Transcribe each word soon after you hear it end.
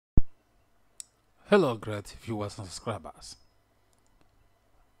Hello great viewers and subscribers.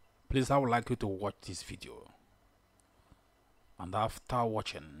 Please, I would like you to watch this video, and after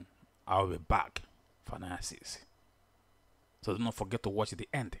watching I will be back for analysis, so do not forget to watch the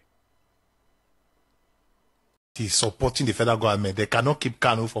end. He's supporting the federal government. They cannot keep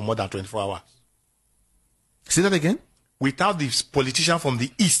Kanu for more than 24 hours. Say that again? Without this politician from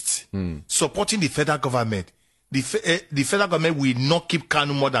the east supporting the federal government, the federal government will not keep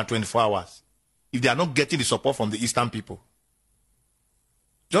Kanu more than 24 hours if they are not getting the support from the eastern people.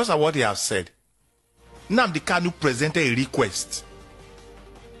 Just like what they have said. Nnamdi Kanu presented a request.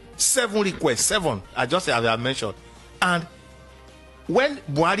 7 requests, 7, as I have mentioned. And when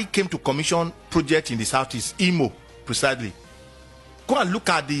BUHARI came to commission project in the southeast, Imo precisely, go and look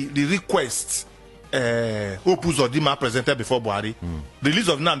at the requests Opus Odima presented before BUHARI. The release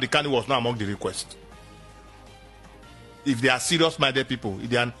of Nnamdi Kanu was not among the requests. If they are serious-minded people,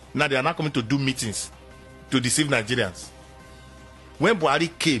 they are not coming to do meetings to deceive Nigerians. When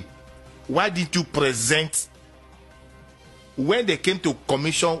BUHARI came, why didn't you present? When they came to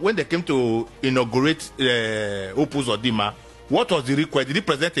commission, when they came to inaugurate Opus Odima, what was the request? Did he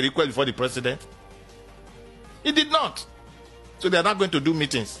present a request before the president? He did not. So they are not going to do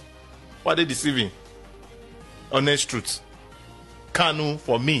meetings. Why are they deceiving? Honest truth. Kanu,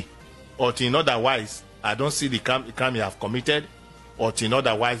 for me, or in otherwise, I don't see the crime you have committed, or in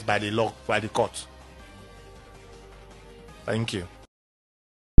otherwise by the law, by the court. Thank you.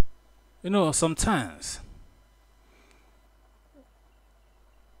 You know, sometimes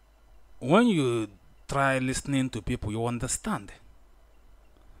when you try listening to people, you understand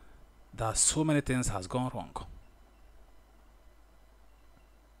that so many things has gone wrong.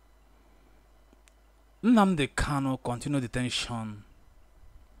 Nnamdi Kanu continued detention.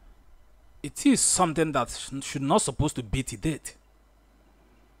 It is something that should not supposed to be to date.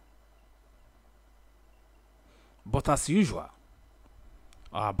 But as usual,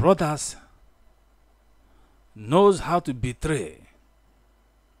 our brothers knows how to betray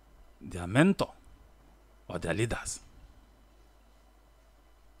their mentor or their leaders.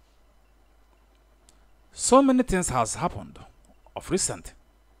 So many things has happened of recent.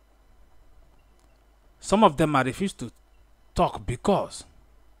 Some of them I refuse to talk because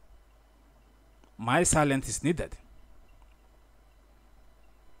my silence is needed.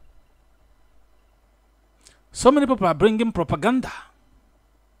 So many people are bringing propaganda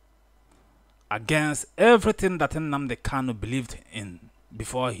against everything that Nnamdi Kanu believed in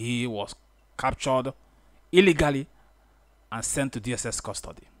before he was captured illegally and sent to DSS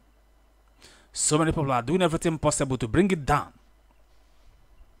custody. So many people are doing everything possible to bring it down.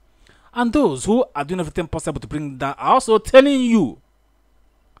 And those who are doing everything possible to bring it down are also telling you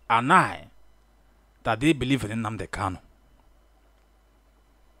and I that they believe in Nnamdi Kanu.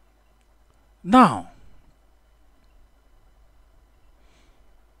 Now,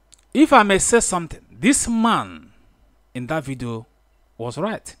 if I may say something, this man in that video was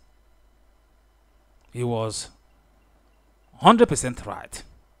right. He was 100% right.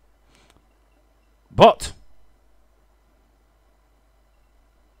 But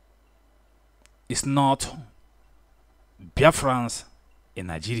it's not Biafrans in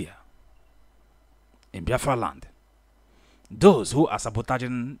Nigeria, in Biafra land. Those who are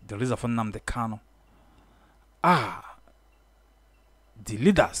sabotaging the release of Nnamdi Kanu are the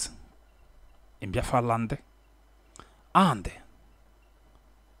leaders in Biafra land and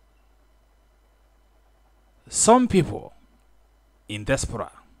some people in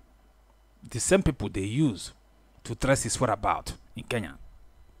diaspora, the same people they use to trace his whereabouts in Kenya.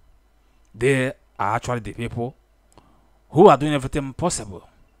 They are actually the people who are doing everything possible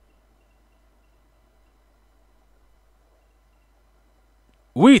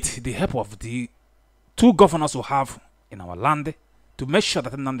with the help of the 2 governors we have in our land to make sure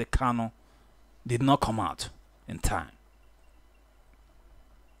that Nnamdi Kanu did not come out in time.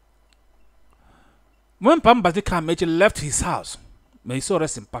 When Pambazika Mechi left his house, may he so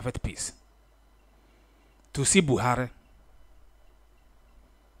rest in perfect peace, to see BUHARI,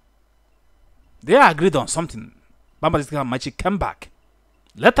 they agreed on something. Pambazika Mechi came back.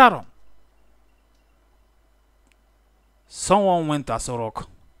 Later on, someone went to Asorok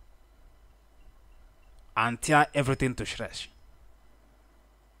and tear everything to shreds.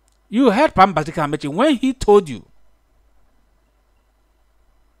 You heard Pambazika Mechi when he told you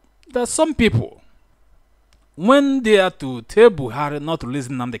that some people, when they are to tell BUHARI not to release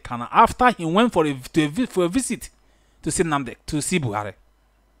Nnamdi Kanu, after he went for a visit to see BUHARI,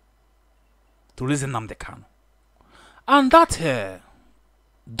 to release Nnamdi Kanu, and that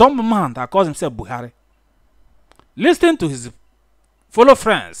dumb man that calls himself BUHARI, listening to his fellow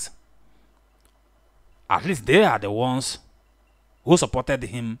friends At least they are the ones who supported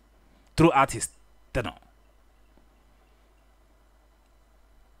him throughout his tenure.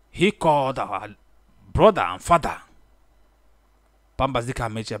 He called our brother and father,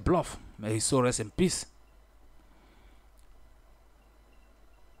 Pambazika Meche bluff. May his soul rest in peace.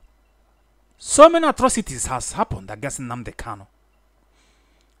 So many atrocities has happened against Nnamdi Kanu.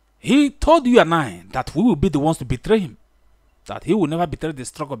 He told you and I that we will be the ones to betray him, that he will never betray the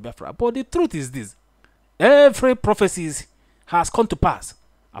struggle of Biafra. But the truth is this: every prophecy has come to pass,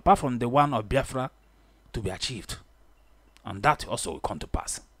 apart from the one of Biafra to be achieved, and that also will come to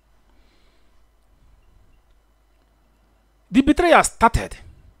pass. The betrayal started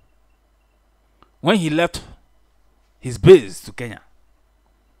when he left his base to Kenya.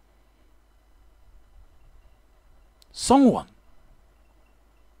 Someone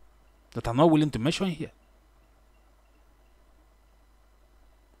that I'm not willing to mention here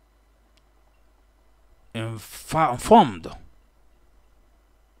informed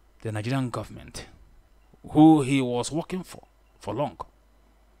the Nigerian government, who he was working for long,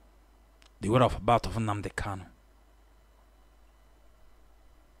 the whereabouts of Nnamdi Kanu.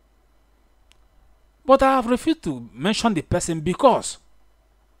 But I have refused to mention the person because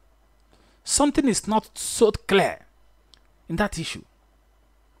something is not so clear in that issue.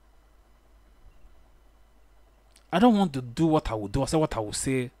 I don't want to do what I would do or say what I will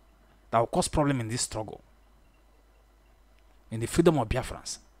say that will cause problem in this struggle, in the freedom of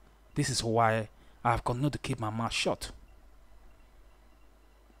Biafrans. This is why I have continued to keep my mouth shut.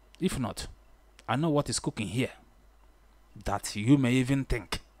 If not, I know what is cooking here that you may even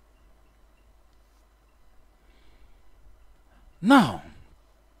think. Now,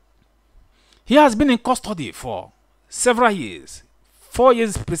 he has been in custody for several years, 4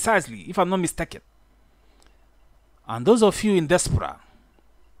 years precisely, if I'm not mistaken. And those of you in diaspora,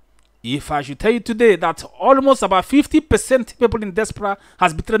 if I should tell you today that almost about 50% people in diaspora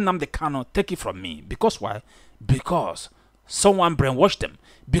has betrayed Nnamdi Kanu, take it from me. Because why? Because someone brainwashed them.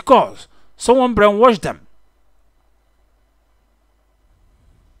 Because someone brainwashed them.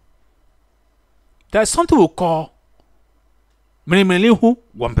 There is something we call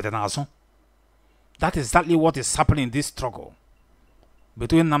that is exactly what is happening in this struggle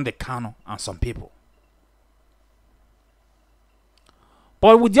between Nnamdi Kanu and some people.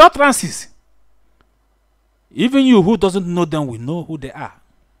 But with the utterances, even you who doesn't know them will know who they are.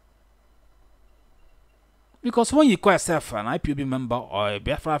 Because when you call yourself an IPOB member or a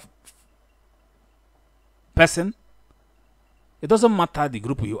Biafra person, it doesn't matter the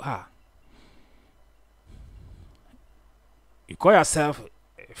group you are. You call yourself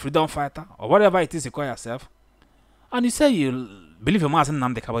a freedom fighter or whatever it is you call yourself, and you say you believe in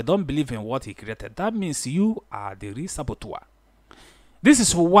Nnamdi Kanu, but don't believe in what he created. That means you are the real saboteur. This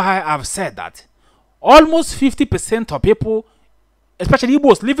is why I've said that almost 50% of people, especially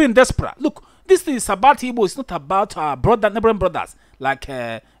Igbos living in diaspora, look, this is about Igbos, it's not about our neighboring brothers like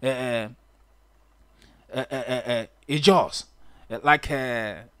Ijos, like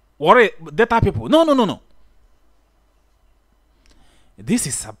Warri Delta people. No. This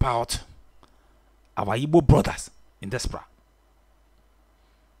is about our Igbo brothers in diaspora.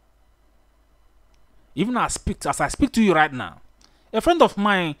 Even as I speak to you right now, a friend of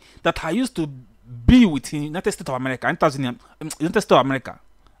mine that I used to be with in United States of America, United States of America,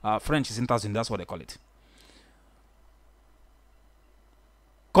 French is United, that's what they call it,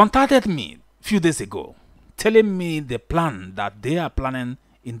 contacted me a few days ago, telling me the plan that they are planning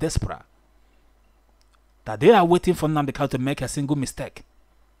in diaspora, that they are waiting for Nnamdi Kanu to make a single mistake.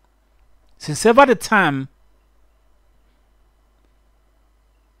 Since ever the time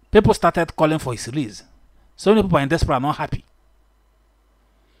people started calling for his release, so many people in diaspora are not happy.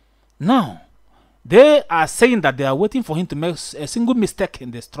 Now, they are saying that they are waiting for him to make a single mistake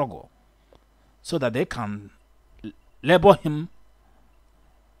in the struggle so that they can label him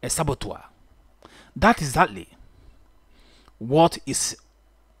a saboteur. That is exactly what is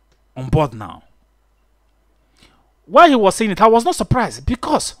on board now. While he was saying it, I was not surprised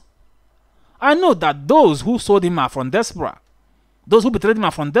because I know that those who sold him are from diaspora. Those who betrayed him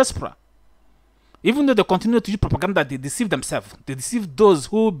are from diaspora. Even though they continue to use propaganda, they deceive themselves. They deceive those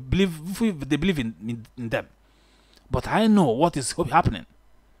who believe in them. But I know what is happening.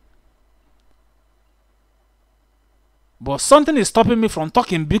 But something is stopping me from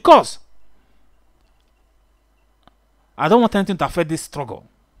talking because I don't want anything to affect this struggle.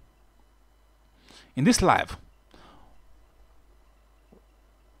 In this life,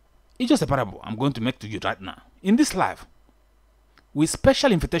 it's just a parable I'm going to make to you right now. In this life, with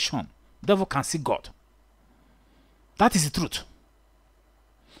special invitation, devil can see God. That is the truth.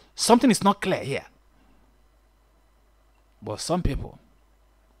 Something is not clear here. But some people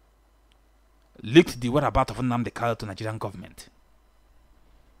leaked the whereabouts of Nnamdi Kanu to Nigerian government.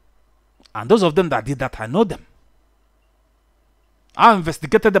 And those of them that did that, I know them. I have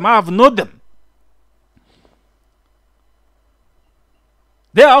investigated them. I have known them.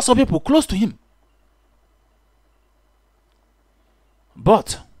 There are also people close to him.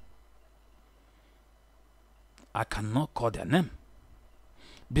 But I cannot call their name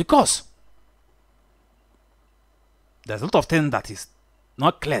because there's a lot of things that is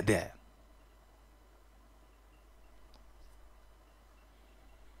not clear there.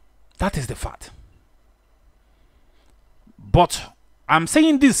 That is the fact. But I'm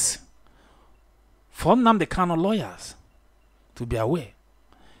saying this for Nnamdi Kanu lawyers to be aware.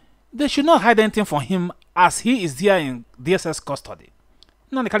 They should not hide anything from him as he is there in DSS custody.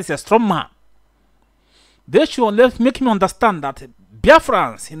 Nnamdi Kanu is a strong man. They should make him understand that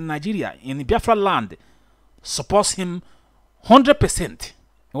Biafrans in Nigeria, in Biafra land, supports him 100% in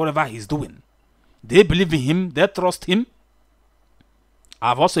whatever he's doing. They believe in him. They trust him.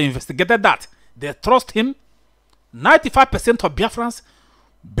 I've also investigated that. They trust him. 95% of Biafrans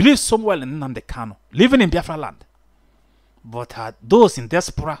believe so well in Nnamdi Kanu, living in Biafra land. But those in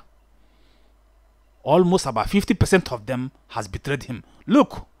diaspora, almost about 50% of them has betrayed him.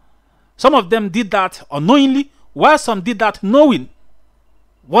 Look, some of them did that unknowingly, while some did that knowing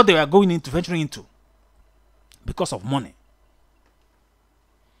what they were venturing into because of money.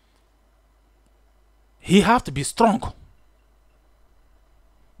 He has to be strong.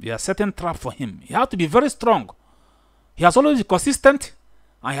 There are certain traps for him. He has to be very strong. He has always been consistent,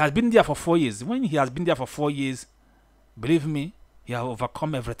 and he has been there for 4 years. When he has been there for 4 years, believe me, he has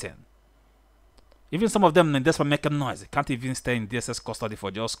overcome everything. Even some of them, just for making noise, they can't even stay in DSS custody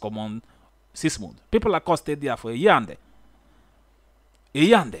for just common 6 months. People like us stayed there for a year and a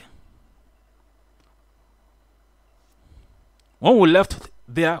year and a. When we left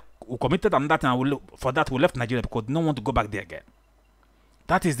there, we committed another thing, and for that we left Nigeria because we don't want to go back there again.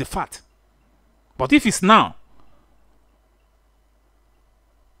 That is the fact. But if it's now,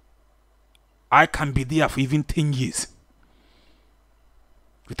 I can be there for even 10 years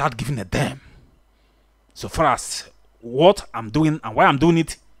without giving a damn. So far as what I'm doing and why I'm doing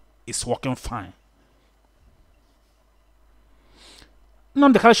it is working fine.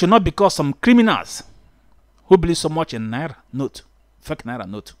 Nnamdi Kanu should not because some criminals who believe so much in Naira note, fake Naira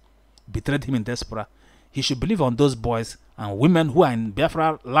note, betrayed him in diaspora. He should believe on those boys and women who are in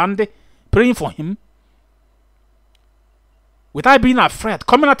Biafra land praying for him without being afraid,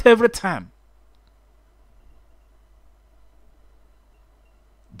 coming out every time.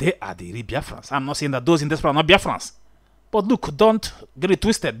 They are the real Biafrans. I'm not saying that those in diaspora are not Biafrans. But look, don't get it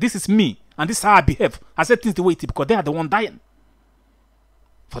twisted. This is me, and this is how I behave. I said things the way it is because they are the one dying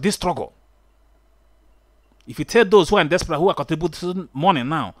for this struggle. If you tell those who are in diaspora who are contributing money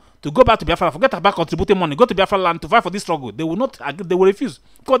now to go back to Biafra, forget about contributing money, go to Biafra land to fight for this struggle, they will not agree, they will refuse.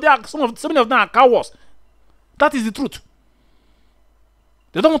 Because they are so many of them are cowards. That is the truth.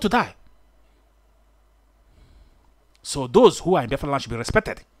 They don't want to die. So those who are in Biafra land should be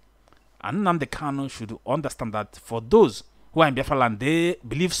respected. And Nnamdi Kanu should understand that for those who are in Biafra land, they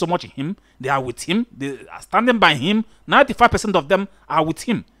believe so much in him, they are with him, they are standing by him. 95% of them are with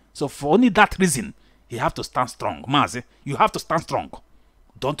him. So for only that reason, you have to stand strong. Mazi, you have to stand strong.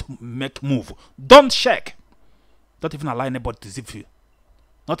 Don't make move. Don't shake. Don't even allow anybody to deceive you.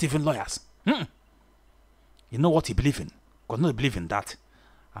 Not even lawyers. You know what you believe in. God not believe in that.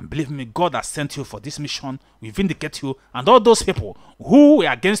 And believe me, God has sent you for this mission. We vindicate you. And all those people who were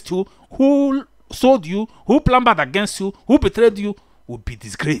against you, who sold you, who planned bad against you, who betrayed you, will be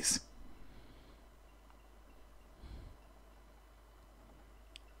disgraced.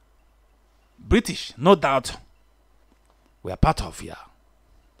 British, no doubt, were part of your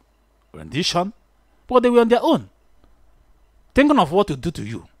rendition, but they were on their own, thinking of what to do to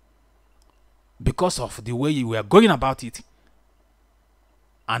you because of the way you were going about it.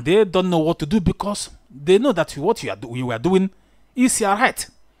 And they don't know what to do because they know that what you were doing is your right.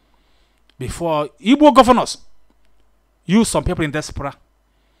 Before Igbo governors use some people in diaspora,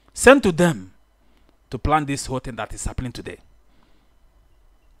 send to them to plan this whole thing that is happening today.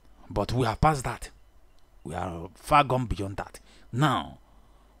 But we have passed that. We are far gone beyond that. Now,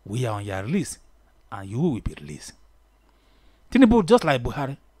 we are on your release, and you will be released. TINUBU, just like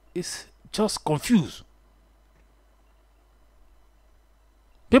Buhari, is just confused.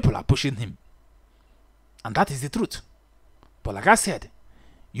 People are pushing him. And that is the truth. But like I said,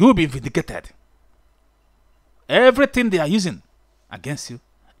 you will be vindicated. Everything they are using against you,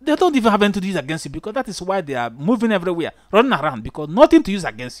 they don't even have anything to use against you because that is why they are moving everywhere, running around because nothing to use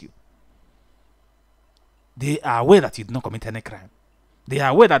against you. They are aware that you did not commit any crime. They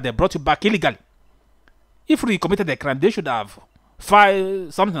are aware that they brought you back illegally. If you committed a crime, they should have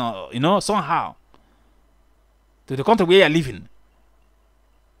filed something, you know, somehow to the country where you are living.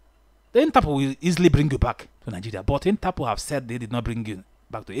 The Interpol will easily bring you back to Nigeria, but Interpol have said they did not bring you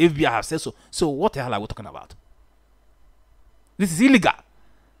back to FBI have said so. So what the hell are we talking about? This is illegal.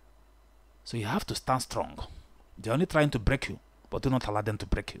 So you have to stand strong. They're only trying to break you, but do not allow them to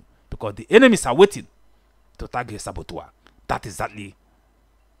break you, because the enemies are waiting to target a saboteur. That is exactly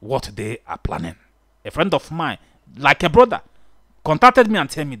what they are planning. A friend of mine, like a brother, contacted me and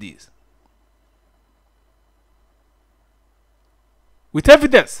told me this. With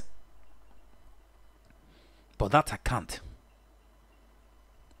evidence. But that I can't.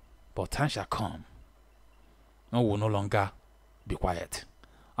 But time shall come. No, we will no longer be quiet.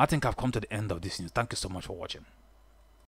 I think I've come to the end of this news. Thank you so much for watching.